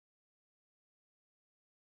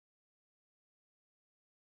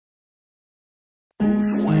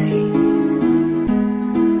Swayy.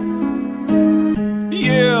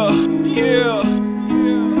 Yeah.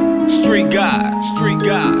 Street God.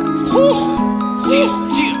 Whew. Yeah.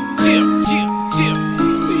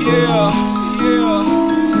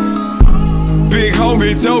 Big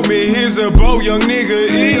homie told me here's a bow, young nigga.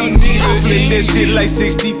 I flipped that shit like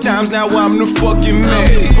 60 times, now I'm the fucking man.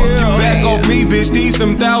 Back off me, bitch, these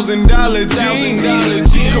some $1,000 jeans.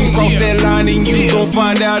 Come cross that line and you gon'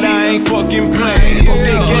 find out I ain't fucking playing.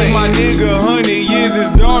 They gave my nigga 100 years,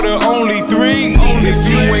 his daughter only 3. If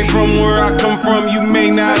you ain't from where I come from, you may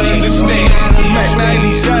not understand. Mac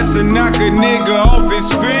 90 shots to knock a nigga off his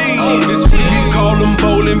feet. We call them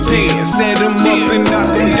bowling pins, set him up and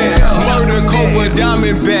knock him down. Murder Cobra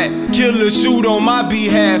Diamondback, killer shoot on my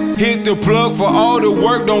behalf. Hit the plug for all the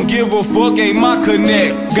work, don't give a fuck, ain't my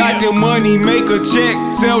connect. Got the money, make a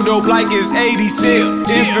check, sell dope like it's 86.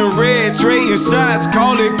 Infrared, trading shots,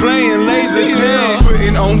 call it playing laser tag.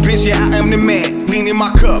 Putting on bitch, yeah, I am the man. Lean in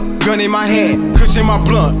my cup, gun in my hand, cushion my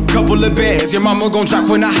blunt, couple of bags. Your mama gon' drop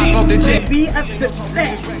when I hop off the jet. Be a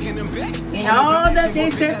success in all that they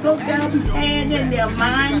set so down and in their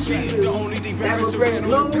mind to do. That will bring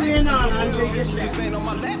glory and honor unto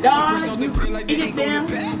yourself. God, you created them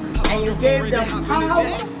and you gave them power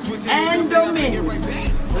and dominion.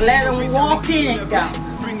 Let them walk in it, God,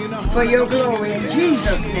 for your glory in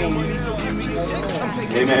Jesus' name.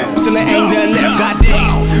 Amen. Till it ain't nothing left,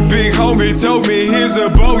 goddamn. Big homie told me here's a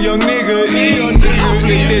bow, young nigga. I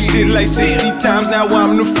flipped that shit like 60 times, now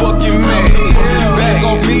I'm the fucking man. Back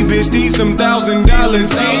off me, bitch, these some $1,000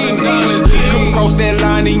 jeans. Come cross that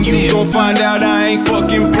line and you gon' find out I ain't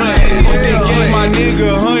fucking playing. They gave my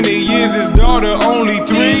nigga 100 years, his daughter only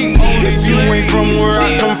 3. If you ain't from where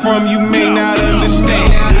I come from, you may not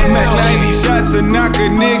understand. Mac 90 shots to knock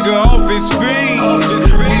a nigga off his feet.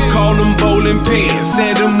 We call them bowling pins,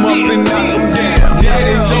 set him up and knock him down.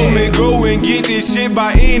 Daddy told me go and get this shit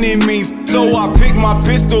by any means. So I picked my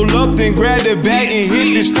pistol up, then grabbed the bag and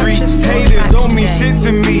hit the streets. Haters don't mean shit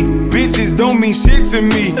to me, bitches don't mean shit to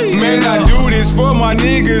me. Man, I do this for my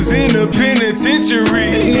niggas in the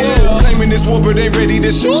penitentiary. Claiming this war, but they ready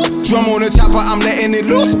to shoot. Drum on the chopper, I'm letting it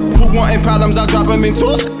loose. Who wantin' problems, I drop them in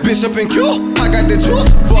twos. Bishop and Q, I got the juice.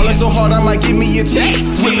 Ballin' so hard, I might give me a check.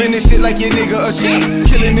 Whipping this shit like your nigga a chef.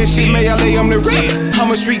 Killing this shit, may I lay on the rest. I'm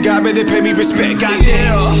a street guy, but they pay me respect.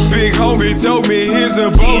 Goddamn. Big homie told me here's a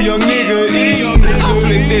bow, young nigga. I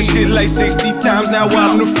flipped that shit like 60 times, now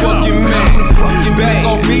I'm the fucking man. Back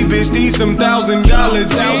off me, bitch, these some $1,000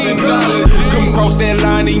 jeans. Come cross that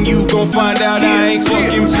line and you gon' find out I ain't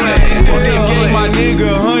fucking playing. They gave my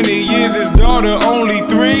nigga 100 years, his daughter only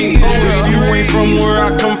 3. If you ain't from where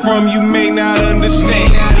I come from, you may not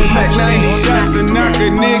understand. Mac 90 shots to knock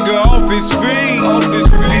a nigga off his feet.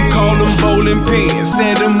 We call them bowling pins,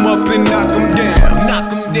 set him up and knock him down.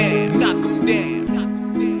 Knock him down.